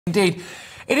Indeed.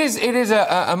 It is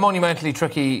a monumentally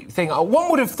tricky thing.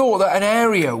 One would have thought that an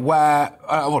area where,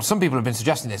 well, some people have been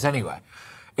suggesting this anyway,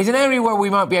 is an area where we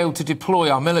might be able to deploy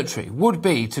our military would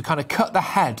be to kind of cut the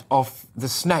head off the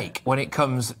snake when it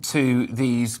comes to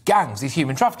these gangs, these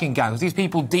human trafficking gangs, these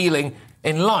people dealing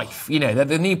in life. You know, they're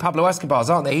the new Pablo Escobars,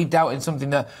 aren't they? He dealt in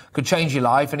something that could change your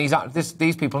life, and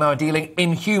these people now are dealing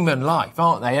in human life,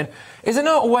 aren't they? And is there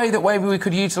not a way that maybe we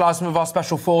could utilise some of our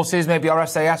special forces, maybe our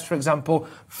SAS, for example,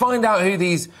 find out who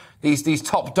these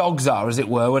top dogs are, as it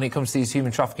were, when it comes to these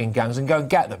human trafficking gangs and go and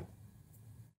get them?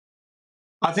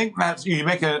 I think that you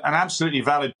make an absolutely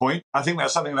valid point. I think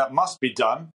that's something that must be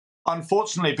done.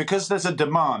 Unfortunately, because there's a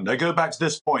demand, I go back to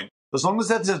this point, as long as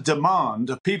there's a demand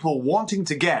of people wanting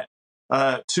to get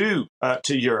to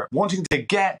Europe, wanting to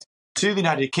get to the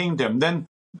United Kingdom, then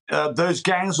those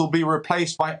gangs will be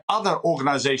replaced by other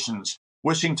organizations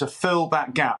wishing to fill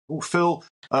that gap, or fill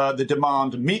the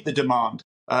demand, meet the demand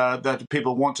that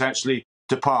people want to actually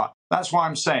depart. That's why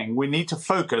I'm saying we need to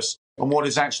focus on what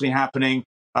is actually happening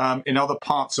in other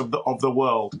parts of the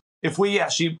world. If we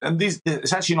actually, and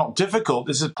it's actually not difficult,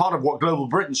 this is part of what Global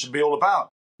Britain should be all about.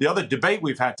 The other debate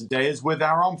we've had today is with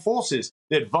our armed forces,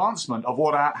 the advancement of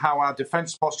how our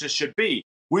defense postures should be.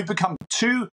 We've become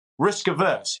too risk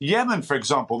averse. Yemen, for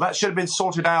example, that should have been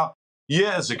sorted out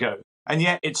years ago, and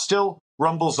yet it still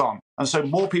rumbles on. And so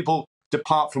more people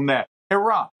depart from there.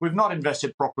 Iraq, we've not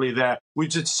invested properly there. We've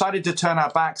decided to turn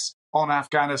our backs on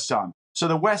Afghanistan. So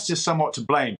the West is somewhat to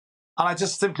blame. And I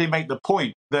just simply make the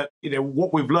point that,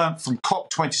 what we've learned from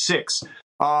COP26,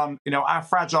 our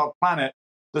fragile planet,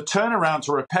 the turnaround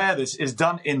to repair this is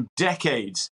done in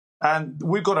decades. And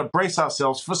we've got to brace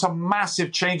ourselves for some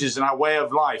massive changes in our way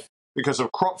of life because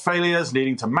of crop failures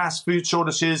leading to mass food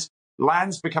shortages,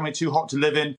 lands becoming too hot to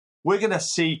live in. We're going to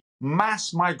see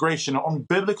mass migration on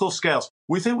biblical scales.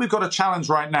 We think we've got a challenge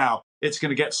right now. It's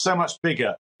going to get so much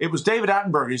bigger. It was David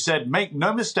Attenborough who said, make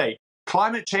no mistake,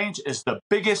 climate change is the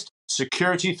biggest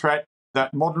security threat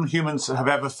that modern humans have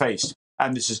ever faced.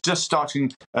 And this is just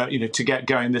starting, to get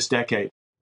going this decade.